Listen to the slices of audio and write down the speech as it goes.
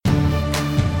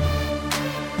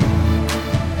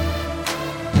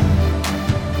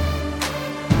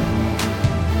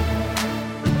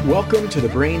Welcome to the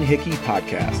Brain Hickey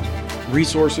Podcast,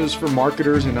 resources for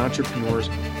marketers and entrepreneurs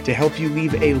to help you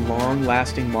leave a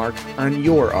long-lasting mark on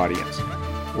your audience,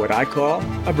 what I call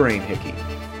a Brain Hickey.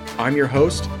 I'm your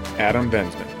host, Adam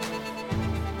Bensman.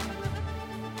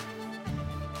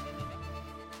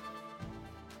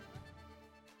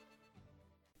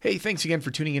 Hey, thanks again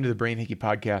for tuning into the Brain Hickey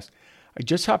Podcast. I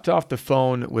just hopped off the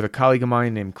phone with a colleague of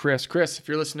mine named Chris. Chris, if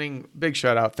you're listening, big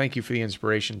shout out. Thank you for the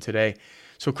inspiration today.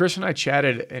 So Chris and I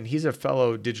chatted, and he's a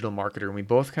fellow digital marketer, and we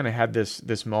both kind of had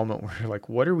this moment where we're like,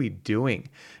 what are we doing?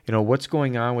 You know, what's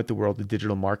going on with the world of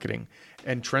digital marketing?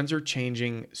 And trends are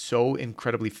changing so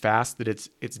incredibly fast that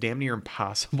it's damn near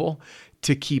impossible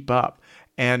to keep up.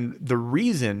 And the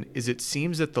reason is it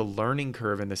seems that the learning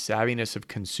curve and the savviness of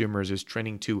consumers is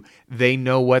trending to they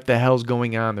know what the hell's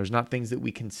going on. There's not things that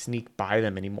we can sneak by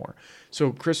them anymore.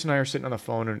 So Chris and I are sitting on the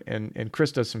phone, and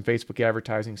Chris does some Facebook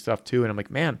advertising stuff too. And I'm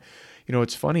like, man, you know,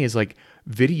 what's funny is like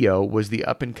video was the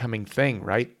up and coming thing,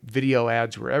 right? Video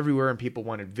ads were everywhere and people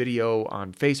wanted video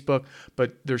on Facebook.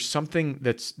 But there's something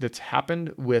that's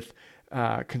happened with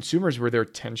consumers where their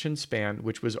attention span,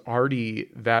 which was already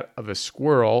that of a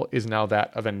squirrel, is now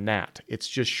that of a gnat. It's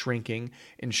just shrinking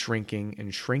and shrinking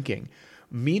and shrinking.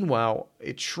 Meanwhile,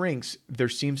 it shrinks. There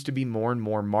seems to be more and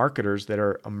more marketers that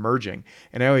are emerging.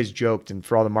 And I always joked, and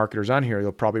for all the marketers on here,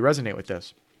 they'll probably resonate with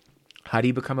this. How do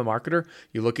you become a marketer?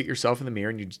 You look at yourself in the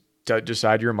mirror and you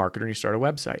decide you're a marketer and you start a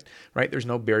website, right? There's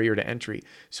no barrier to entry.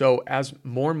 So as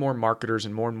more and more marketers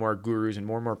and more gurus and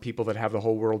more people that have the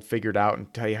whole world figured out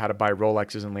and tell you how to buy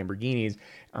Rolexes and Lamborghinis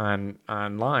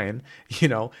online, you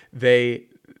know,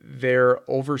 they're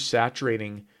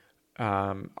oversaturating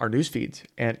our news feeds,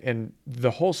 and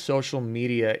the whole social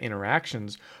media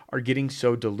interactions are getting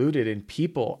so diluted, and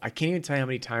people, I can't even tell you how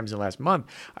many times in the last month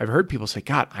I've heard people say,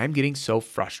 God, I'm getting so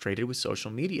frustrated with social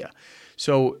media.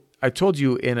 So I told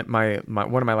you in my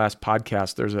one of my last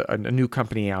podcasts, there's a new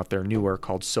company out there, newer,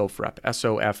 called SOFREP,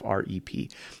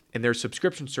 SOFREP. And their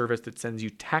subscription service that sends you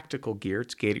tactical gear.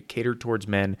 It's catered towards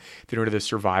men that are into the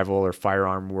survival or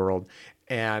firearm world.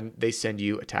 And they send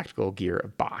you a tactical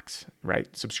gear box, right?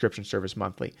 Subscription service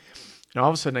monthly. And all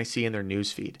of a sudden I see in their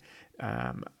newsfeed,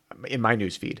 in my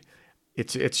newsfeed,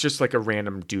 it's just like a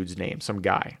random dude's name, some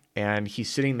guy. And he's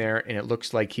sitting there and it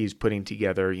looks like he's putting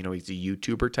together, you know, he's a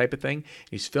YouTuber type of thing.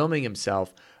 He's filming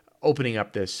himself opening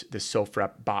up this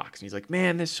SOFREP box. And he's like,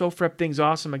 man, this SOFREP thing's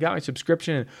awesome. I got my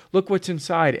subscription. Look what's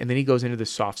inside. And then he goes into the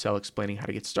soft sell explaining how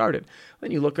to get started.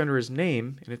 Then you look under his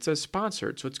name and it says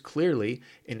sponsored. So it's clearly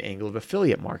an angle of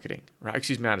affiliate marketing, right?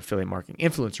 Excuse me, not affiliate marketing,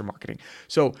 influencer marketing.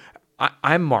 So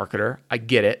I'm a marketer. I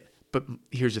get it. But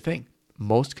here's the thing.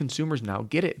 Most consumers now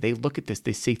get it. They look at this,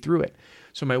 they see through it.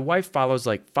 So my wife follows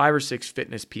like 5 or 6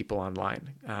 fitness people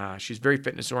online. She's very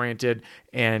fitness oriented,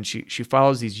 and she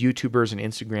follows these YouTubers and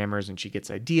Instagrammers, and she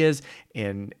gets ideas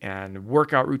and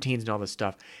workout routines and all this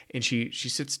stuff. And she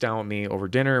sits down with me over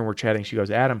dinner and we're chatting. She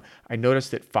goes, Adam, I noticed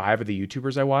that 5 of the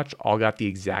YouTubers I watch all got the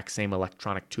exact same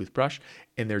electronic toothbrush,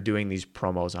 and they're doing these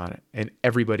promos on it, and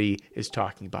everybody is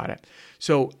talking about it.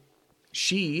 So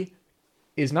she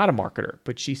is not a marketer,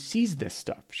 but she sees this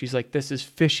stuff. She's like, this is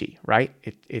fishy, right?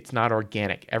 It's not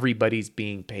organic. Everybody's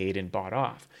being paid and bought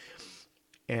off.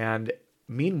 And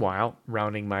meanwhile,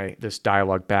 rounding this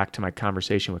dialogue back to my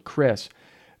conversation with Chris,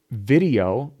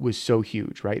 video was so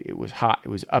huge, right? It was hot. It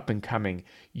was up and coming.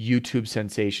 YouTube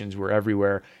sensations were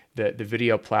everywhere. The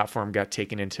video platform got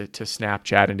taken into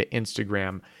Snapchat, into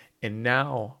Instagram. And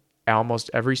now almost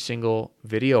every single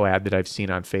video ad that I've seen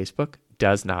on Facebook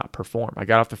does not perform. I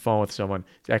got off the phone with someone,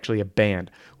 it's actually a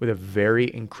band with a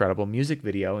very incredible music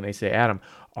video, and they say, Adam,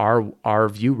 our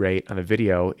view rate on the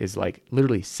video is like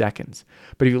literally seconds.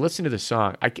 But if you listen to the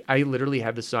song, I literally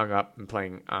have the song up and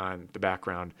playing on the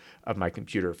background of my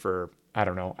computer for, I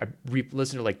don't know, I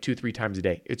listen to it like 2-3 times a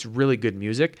day. It's really good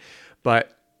music,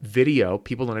 but video,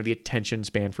 people don't have the attention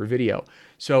span for video.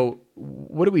 So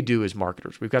what do we do as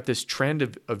marketers? We've got this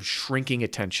trend of shrinking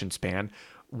attention span,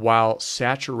 while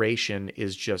saturation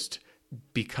is just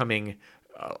becoming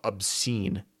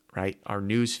obscene, right? Our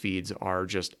news feeds are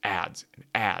just ads and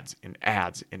ads and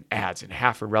ads and ads, and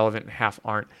half are relevant and half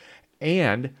aren't.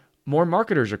 And more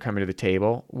marketers are coming to the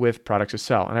table with products to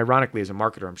sell. And ironically, as a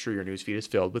marketer, I'm sure your news feed is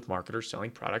filled with marketers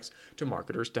selling products to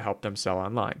marketers to help them sell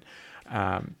online.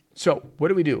 So what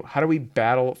do we do? How do we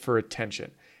battle for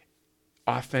attention?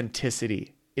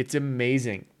 Authenticity. It's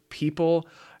amazing. People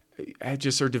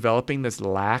just are developing this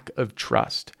lack of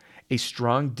trust, a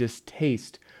strong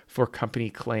distaste for company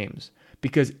claims,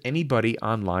 because anybody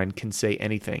online can say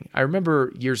anything. I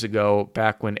remember years ago,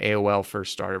 back when AOL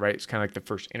first started, right? It's kind of like the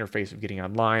first interface of getting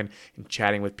online and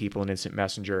chatting with people in Instant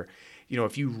Messenger.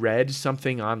 if you read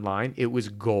something online, it was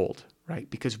gold, right?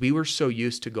 Because we were so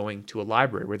used to going to a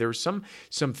library where there was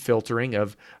some filtering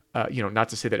of, not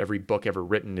to say that every book ever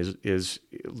written is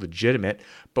legitimate,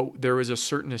 but there was a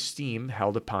certain esteem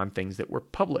held upon things that were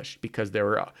published because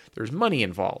there's money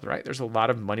involved, right? There's a lot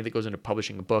of money that goes into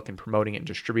publishing a book and promoting it and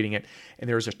distributing it, and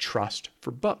there was a trust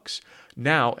for books.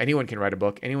 Now, anyone can write a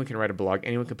book, anyone can write a blog,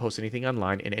 anyone can post anything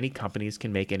online, and any companies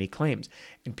can make any claims.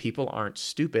 And people aren't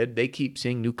stupid. They keep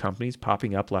seeing new companies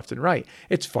popping up left and right.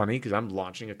 It's funny because I'm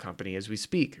launching a company as we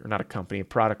speak, or not a company, a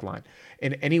product line.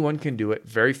 And anyone can do it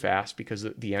very fast because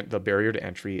the barrier to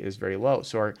entry is very low.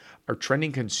 So our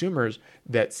trending consumers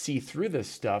that see through this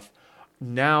stuff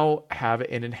now have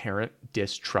an inherent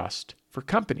distrust for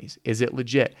companies. Is it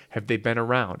legit? Have they been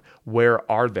around?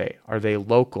 Where are they? Are they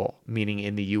local, meaning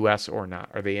in the US or not?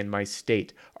 Are they in my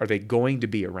state? Are they going to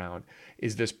be around?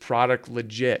 Is this product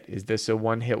legit? Is this a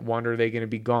one-hit wonder? Are they going to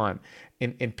be gone?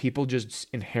 And people just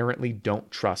inherently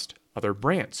don't trust other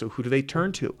brands. So who do they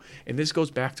turn to? And this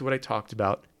goes back to what I talked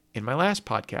about in my last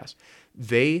podcast.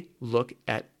 They look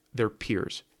at their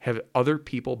peers. Have other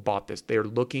people bought this? They're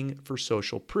looking for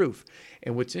social proof.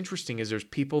 And what's interesting is there's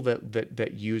people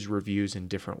that use reviews in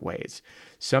different ways.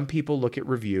 Some people look at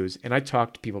reviews, and I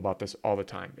talk to people about this all the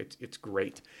time. It's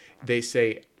great. They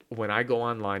say, when I go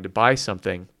online to buy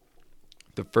something,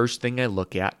 the first thing I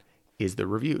look at is the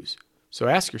reviews. So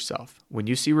ask yourself, when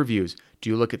you see reviews, do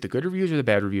you look at the good reviews or the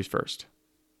bad reviews first?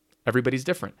 Everybody's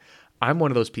different. I'm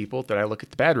one of those people that I look at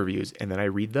the bad reviews and then I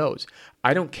read those.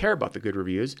 I don't care about the good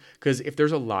reviews because if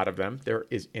there's a lot of them, there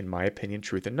is, in my opinion,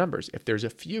 truth in numbers. If there's a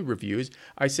few reviews,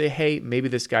 I say, hey, maybe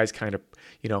this guy's kind of,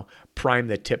 prime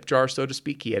the tip jar, so to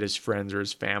speak. He had his friends or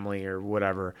his family or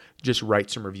whatever just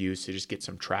write some reviews to just get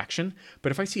some traction.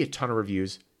 But if I see a ton of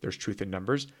reviews, there's truth in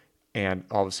numbers. And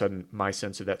all of a sudden, my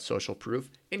sense of that social proof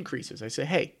increases. I say,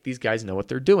 hey, these guys know what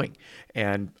they're doing.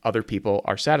 And other people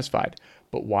are satisfied.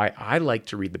 But why I like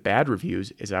to read the bad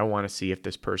reviews is I want to see if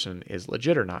this person is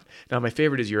legit or not. Now, my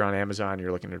favorite is you're on Amazon,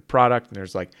 you're looking at a product, and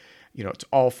there's it's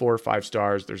all 4 or 5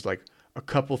 stars. There's like a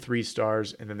couple 3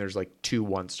 stars, and then there's like 2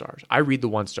 1 stars. I read the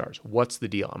 1 stars. What's the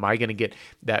deal? Am I going to get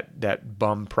that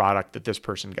bum product that this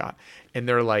person got? And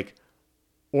they're like,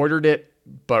 ordered it,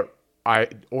 but I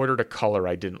ordered a color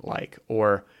I didn't like,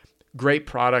 or great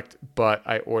product, but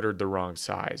I ordered the wrong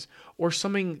size, or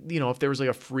something, if there was like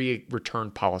a free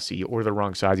return policy, you order the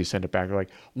wrong size, you send it back. They're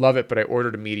like, love it, but I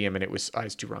ordered a medium and it was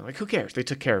size too wrong. Like, who cares? They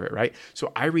took care of it, right?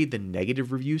 So I read the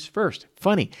negative reviews first.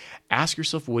 Funny. Ask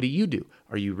yourself, what do?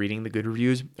 Are you reading the good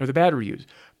reviews or the bad reviews?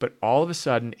 But all of a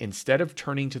sudden, instead of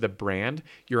turning to the brand,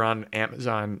 you're on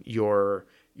Amazon, you're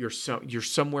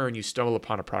somewhere and you stumble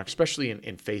upon a product, especially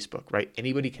in Facebook, right?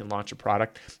 Anybody can launch a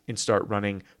product and start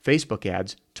running Facebook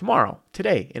ads tomorrow,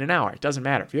 today, in an hour. It doesn't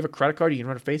matter. If you have a credit card, you can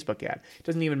run a Facebook ad. It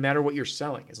doesn't even matter what you're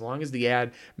selling. As long as the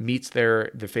ad meets the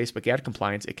Facebook ad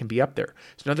compliance, it can be up there.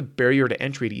 So now the barrier to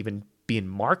entry to even be in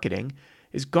marketing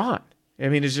is gone. I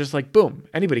mean, it's just like, boom,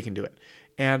 anybody can do it.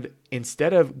 And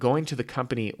instead of going to the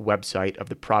company website of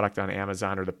the product on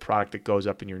Amazon or the product that goes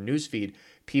up in your newsfeed,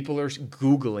 people are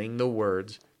Googling the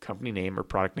words company name or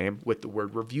product name with the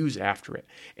word reviews after it.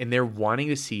 And they're wanting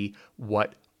to see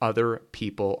what other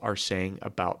people are saying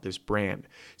about this brand.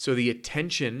 So the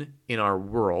attention in our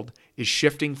world is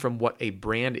shifting from what a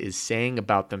brand is saying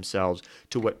about themselves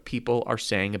to what people are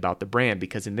saying about the brand.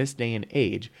 Because in this day and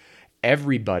age,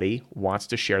 everybody wants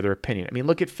to share their opinion. I mean,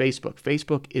 look at Facebook.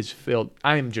 Facebook is filled.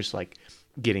 I'm just like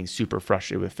getting super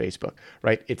frustrated with Facebook,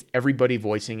 right? It's everybody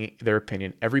voicing their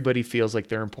opinion. Everybody feels like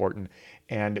they're important.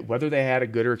 And whether they had a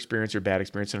good experience or bad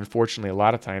experience, and unfortunately, a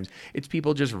lot of times it's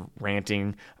people just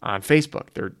ranting on Facebook.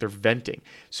 They're venting.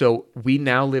 So we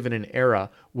now live in an era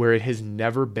where it has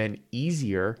never been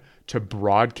easier to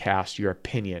broadcast your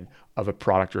opinion of a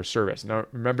product or service. Now,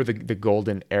 remember the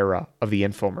golden era of the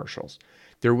infomercials.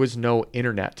 There was no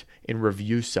internet and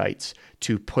review sites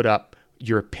to put up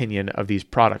your opinion of these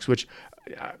products, which,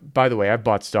 by the way, I've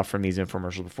bought stuff from these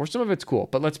infomercials before. Some of it's cool,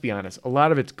 but let's be honest. A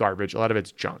lot of it's garbage. A lot of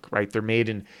it's junk, right? They're made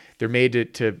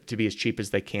to be as cheap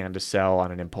as they can to sell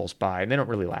on an impulse buy, and they don't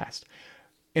really last.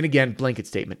 And again, blanket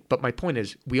statement. But my point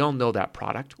is, we all know that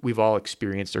product. We've all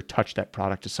experienced or touched that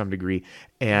product to some degree.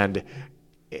 And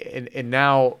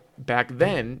now, back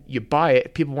then, you buy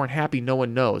it, people weren't happy, no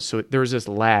one knows. So there was this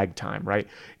lag time, right?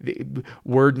 The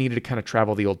word needed to kind of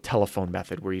travel the old telephone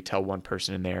method where you tell one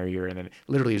person in the area, and then it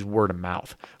literally is word of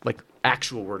mouth, like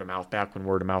actual word of mouth, back when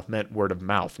word of mouth meant word of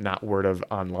mouth, not word of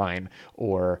online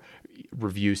or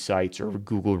review sites or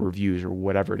Google reviews or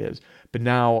whatever it is. But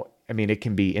now, I mean, it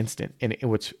can be instant. And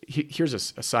here's a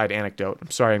side anecdote.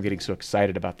 I'm sorry I'm getting so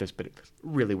excited about this, but it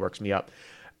really works me up.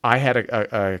 I had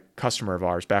a customer of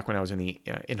ours back when I was in the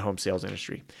in-home sales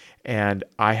industry, and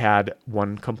I had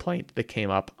one complaint that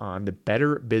came up on the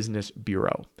Better Business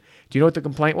Bureau. Do you know what the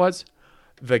complaint was?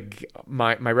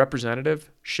 My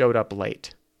representative showed up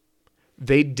late.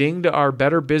 They dinged our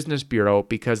Better Business Bureau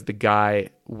because the guy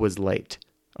was late.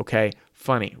 Okay,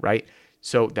 funny, right?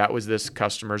 So that was this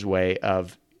customer's way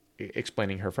of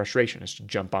explaining her frustration, is to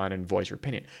jump on and voice her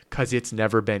opinion, because it's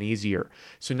never been easier.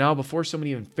 So now before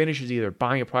somebody even finishes either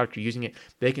buying a product or using it,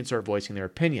 they can start voicing their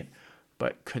opinion.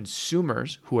 But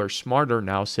consumers who are smarter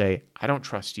now say, I don't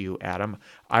trust you, Adam.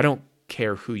 I don't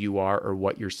care who you are or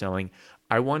what you're selling.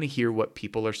 I want to hear what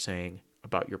people are saying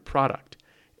about your product.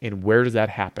 And where does that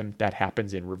happen? That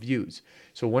happens in reviews.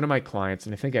 So one of my clients,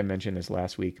 and I think I mentioned this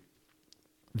last week,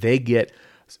 they get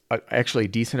actually a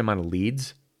decent amount of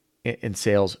leads in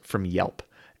sales from Yelp.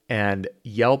 And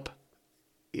Yelp,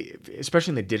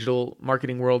 especially in the digital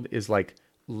marketing world, is like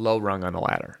low rung on the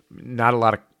ladder. Not a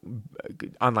lot of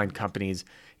online companies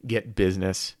get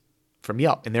business from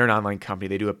Yelp, and they're an online company.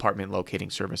 They do apartment locating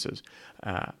services.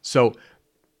 So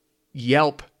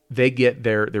Yelp, they get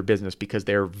their business because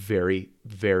they're very,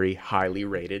 very highly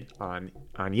rated on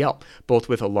Yelp, both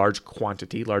with a large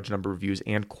number of reviews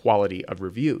and quality of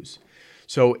reviews.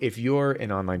 So if you're an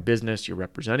online business, you're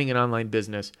representing an online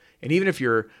business, and even if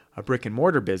you're a brick and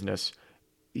mortar business,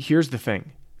 here's the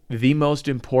thing. The most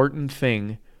important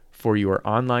thing for your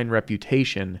online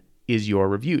reputation is your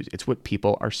reviews. It's what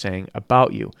people are saying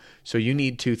about you. So you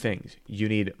need two things. You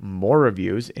need more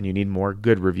reviews and you need more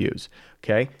good reviews.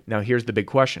 Okay. Now here's the big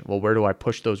question. Well, where do I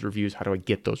push those reviews? How do I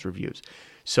get those reviews?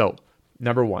 So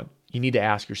number one, you need to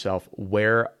ask yourself,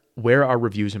 where are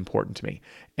reviews important to me?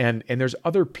 And there's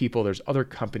other people, there's other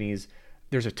companies.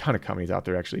 There's a ton of companies out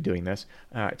there actually doing this.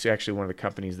 It's actually one of the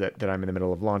companies that I'm in the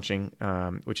middle of launching,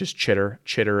 which is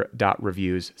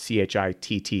Chitter.reviews,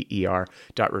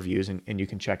 CHITTER.reviews, and you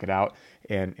can check it out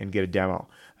and get a demo.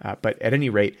 But at any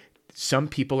rate, some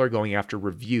people are going after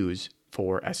reviews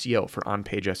for SEO, for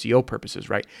on-page SEO purposes,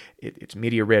 right? It's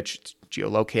media rich, it's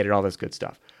geolocated, all this good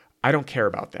stuff. I don't care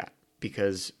about that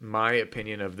because my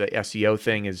opinion of the SEO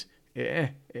thing is,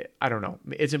 I don't know.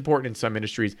 It's important in some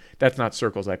industries. That's not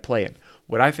circles I play in.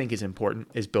 What I think is important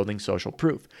is building social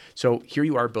proof. So here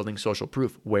you are building social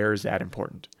proof. Where is that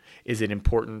important? Is it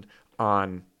important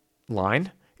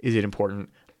online? Is it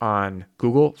important on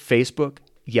Google, Facebook,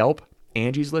 Yelp,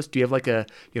 Angie's List? Do you have like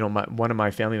one of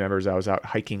my family members I was out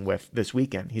hiking with this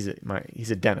weekend? He's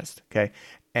a dentist, okay?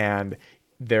 And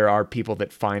there are people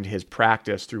that find his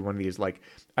practice through one of these, like,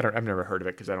 I've never heard of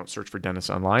it because I don't search for dentists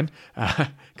online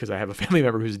because I have a family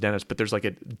member who's a dentist, but there's like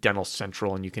a Dental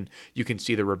Central and you can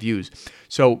see the reviews.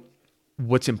 So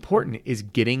what's important is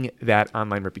getting that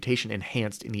online reputation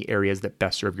enhanced in the areas that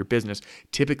best serve your business,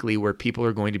 typically where people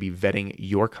are going to be vetting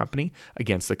your company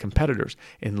against the competitors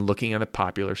and looking on the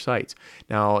popular sites.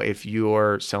 Now, if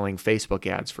you're selling Facebook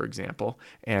ads, for example,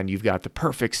 and you've got the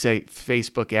perfect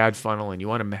Facebook ad funnel and you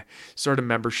want to start a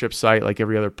membership site like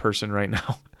every other person right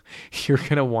now, you're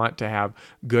going to want to have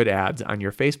good ads on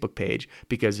your Facebook page,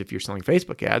 because if you're selling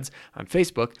Facebook ads on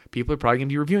Facebook, people are probably going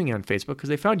to be reviewing you on Facebook because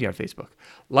they found you on Facebook.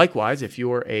 Likewise, if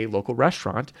you're a local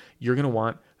restaurant, you're going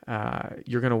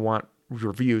to want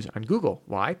reviews on Google.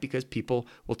 Why? Because people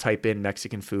will type in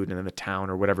Mexican food and then the town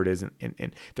or whatever it is,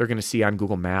 and they're going to see on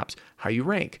Google Maps how you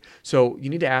rank. So you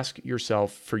need to ask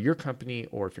yourself, for your company,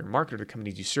 or if you're a marketer to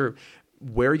companies you serve,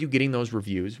 where are you getting those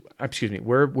reviews?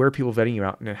 Where are people vetting you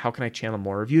out? And then how can I channel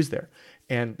more reviews there?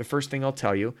 And the first thing I'll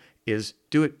tell you is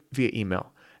do it via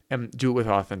email and do it with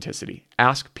authenticity.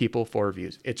 Ask people for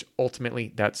reviews. It's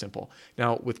ultimately that simple.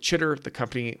 Now, with Chitter, the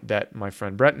company that my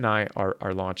friend Brett and I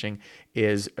are launching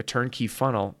is a turnkey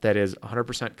funnel that is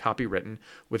 100% copywritten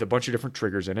with a bunch of different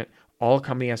triggers in it. All a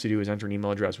company has to do is enter an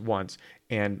email address once,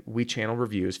 and we channel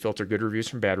reviews, filter good reviews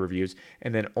from bad reviews,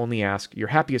 and then only ask your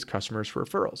happiest customers for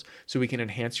referrals. So we can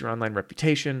enhance your online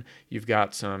reputation. You've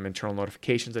got some internal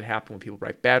notifications that happen when people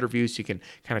write bad reviews, so you can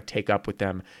kind of take up with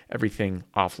them everything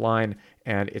offline,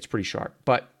 and it's pretty sharp.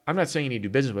 But I'm not saying you need to do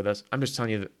business with us. I'm just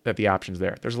telling you that the option's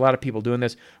there. There's a lot of people doing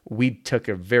this. We took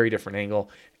a very different angle,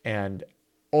 and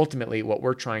ultimately what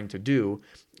we're trying to do,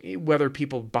 whether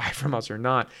people buy from us or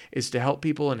not, is to help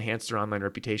people enhance their online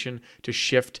reputation, to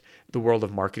shift the world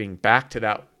of marketing back to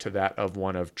that of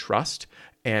one of trust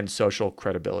and social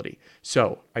credibility.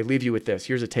 So I leave you with this.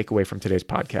 Here's a takeaway from today's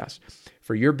podcast.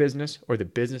 For your business or the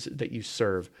business that you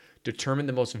serve, determine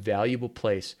the most valuable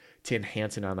place to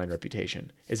enhance an online reputation.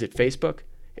 Is it Facebook?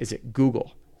 Is it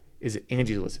Google? Is it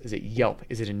Angie's List? Is it Yelp?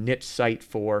 Is it a niche site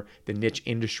for the niche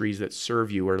industries that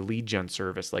serve you, or lead gen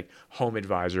service like Home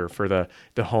Advisor for the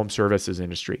home services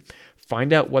industry?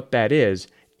 Find out what that is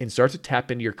and start to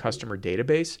tap into your customer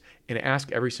database and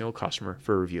ask every single customer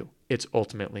for a review. It's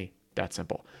ultimately that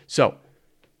simple. So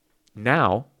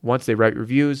now, once they write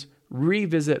reviews,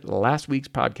 revisit last week's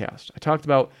podcast. I talked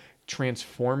about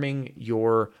transforming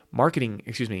your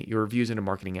reviews into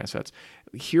marketing assets.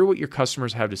 Hear what your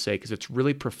customers have to say because it's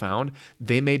really profound.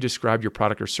 They may describe your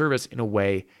product or service in a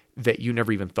way that you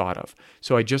never even thought of.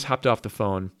 So I just hopped off the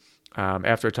phone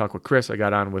after I talked with Chris. I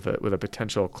got on with a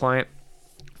potential client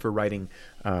for writing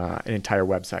an entire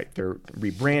website. They're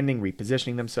rebranding,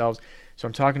 repositioning themselves. So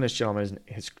I'm talking to this gentleman.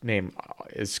 His name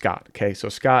is Scott. Okay, so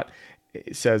Scott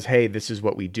says, hey, this is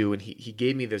what we do. And he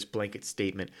gave me this blanket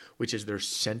statement, which is their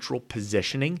central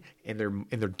positioning and their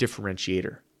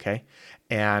differentiator. Okay.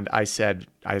 And I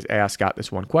asked Scott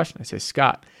this one question. I said,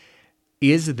 Scott,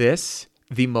 is this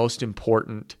the most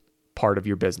important part of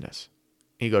your business?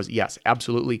 And he goes, yes,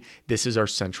 absolutely. This is our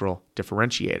central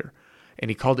differentiator. And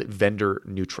he called it vendor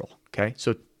neutral. Okay.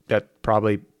 So that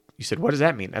probably, you said, what does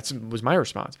that mean? That was my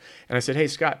response. And I said, hey,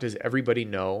 Scott, does everybody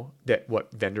know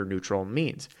what vendor neutral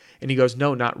means? And he goes,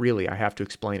 no, not really. I have to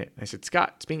explain it. And I said,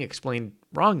 Scott, it's being explained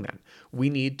wrong then. We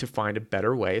need to find a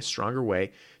better way, a stronger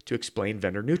way to explain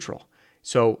vendor neutral.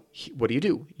 So what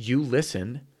do? You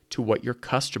listen to what your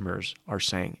customers are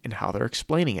saying and how they're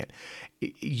explaining it.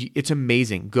 It's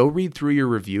amazing. Go read through your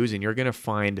reviews and you're going to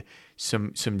find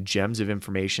some gems of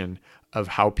information of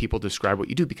how people describe what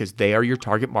you do because they are your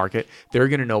target market. They're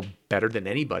going to know better than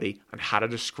anybody on how to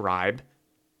describe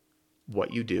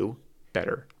what you do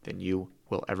better than you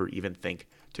will ever even think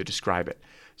to describe it.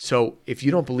 So if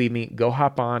you don't believe me, go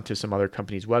hop on to some other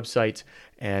companies' websites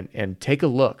and take a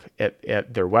look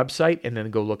at their website and then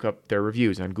go look up their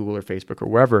reviews on Google or Facebook or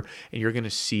wherever, and you're going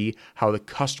to see how the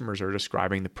customers are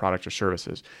describing the product or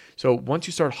services. So once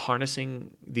you start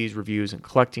harnessing these reviews and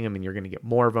collecting them, and you're going to get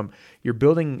more of them, you're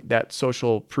building that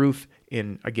social proof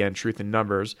in, again, truth in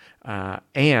numbers,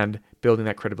 and building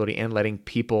that credibility and letting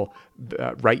people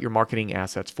write your marketing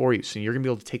assets for you. So you're going to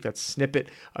be able to take that snippet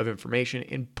of information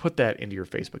and put that into your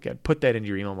Facebook ad, put that into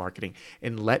your email marketing,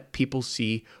 and let people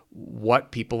see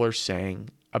what people are saying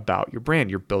about your brand.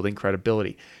 You're building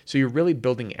credibility. So you're really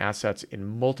building assets in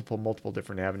multiple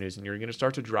different avenues, and you're going to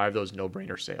start to drive those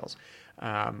no-brainer sales.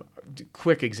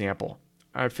 Quick example.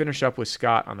 I finished up with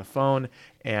Scott on the phone,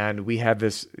 and we had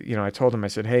this, I told him, I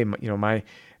said, hey,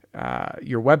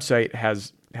 your website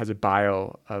has a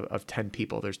bio of 10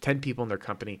 people. There's 10 people in their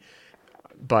company,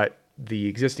 but the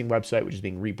existing website, which is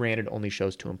being rebranded, only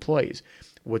shows 2 employees.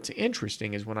 What's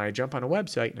interesting is when I jump on a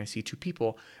website and I see 2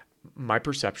 people, my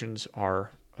perceptions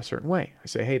are a certain way. I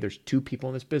say, hey, there's 2 people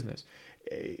in this business.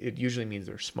 It usually means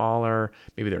they're smaller,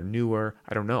 maybe they're newer,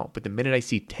 I don't know. But the minute I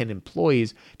see 10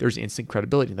 employees, there's instant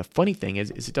credibility. And the funny thing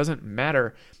is it doesn't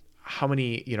matter how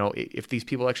many, if these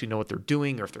people actually know what they're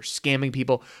doing or if they're scamming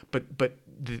people, but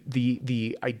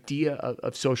the idea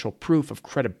of social proof, of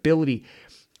credibility,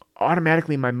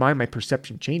 automatically in my mind, my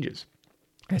perception changes.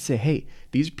 I say, hey,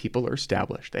 these people are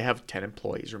established. They have 10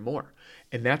 employees or more.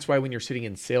 And that's why when you're sitting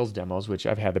in sales demos, which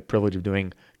I've had the privilege of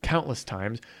doing countless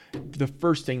times, the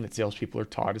first thing that salespeople are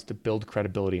taught is to build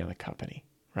credibility on the company,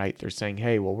 right? They're saying,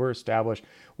 hey, well, we were established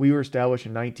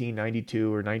in 1992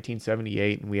 or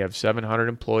 1978, and we have 700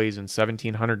 employees and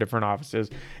 1,700 different offices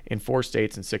in 4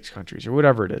 states and 6 countries or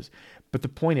whatever it is. But the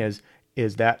point is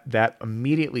that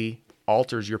immediately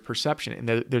alters your perception,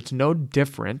 and there's no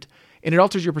different, and it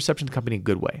alters your perception of the company in a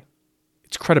good way.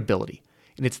 It's credibility.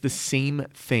 And it's the same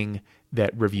thing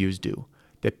that reviews do,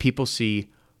 that people see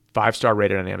 5-star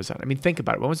rated on Amazon. I mean, think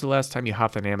about it. When was the last time you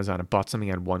hopped on Amazon and bought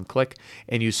something on one click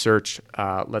and you searched,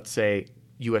 let's say,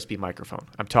 USB microphone?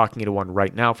 I'm talking to one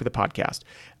right now for the podcast.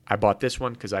 I bought this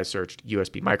one because I searched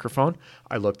USB microphone.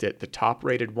 I looked at the top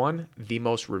rated one, the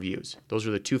most reviews. Those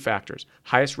are the 2 factors.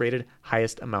 Highest rated,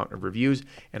 highest amount of reviews,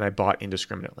 and I bought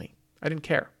indiscriminately. I didn't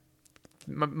care.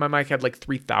 My mic had like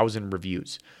 3,000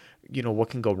 reviews. What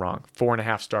can go wrong?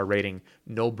 4.5-star rating,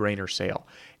 no-brainer sale.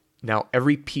 Now,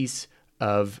 every piece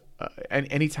of,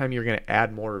 anytime you're going to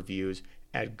add more reviews,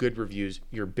 add good reviews,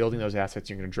 you're building those assets,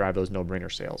 you're going to drive those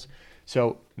no-brainer sales.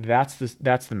 So that's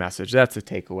the message. That's the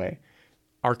takeaway.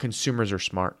 Our consumers are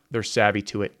smart. They're savvy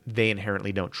to it. They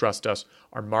inherently don't trust us.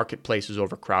 Our marketplace is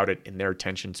overcrowded and their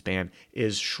attention span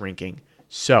is shrinking.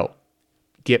 So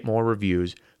get more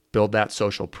reviews, build that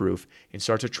social proof, and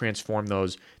start to transform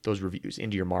those reviews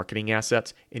into your marketing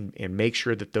assets, and make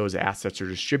sure that those assets are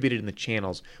distributed in the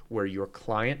channels where your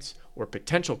clients or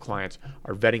potential clients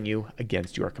are vetting you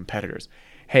against your competitors.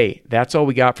 Hey, that's all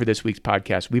we got for this week's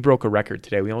podcast. We broke a record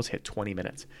today. We almost hit 20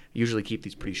 minutes. I usually keep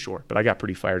these pretty short, but I got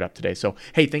pretty fired up today. So,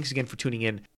 hey, thanks again for tuning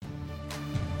in.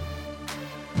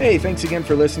 Hey, thanks again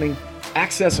for listening.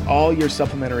 Access all your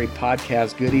supplementary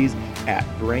podcast goodies at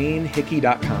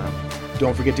brainhickey.com.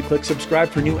 Don't forget to click subscribe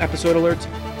for new episode alerts.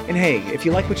 And hey, if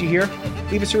you like what you hear,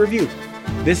 leave us a review.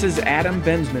 This is Adam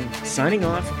Bensman signing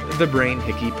off the Brain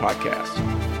Hickey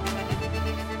Podcast.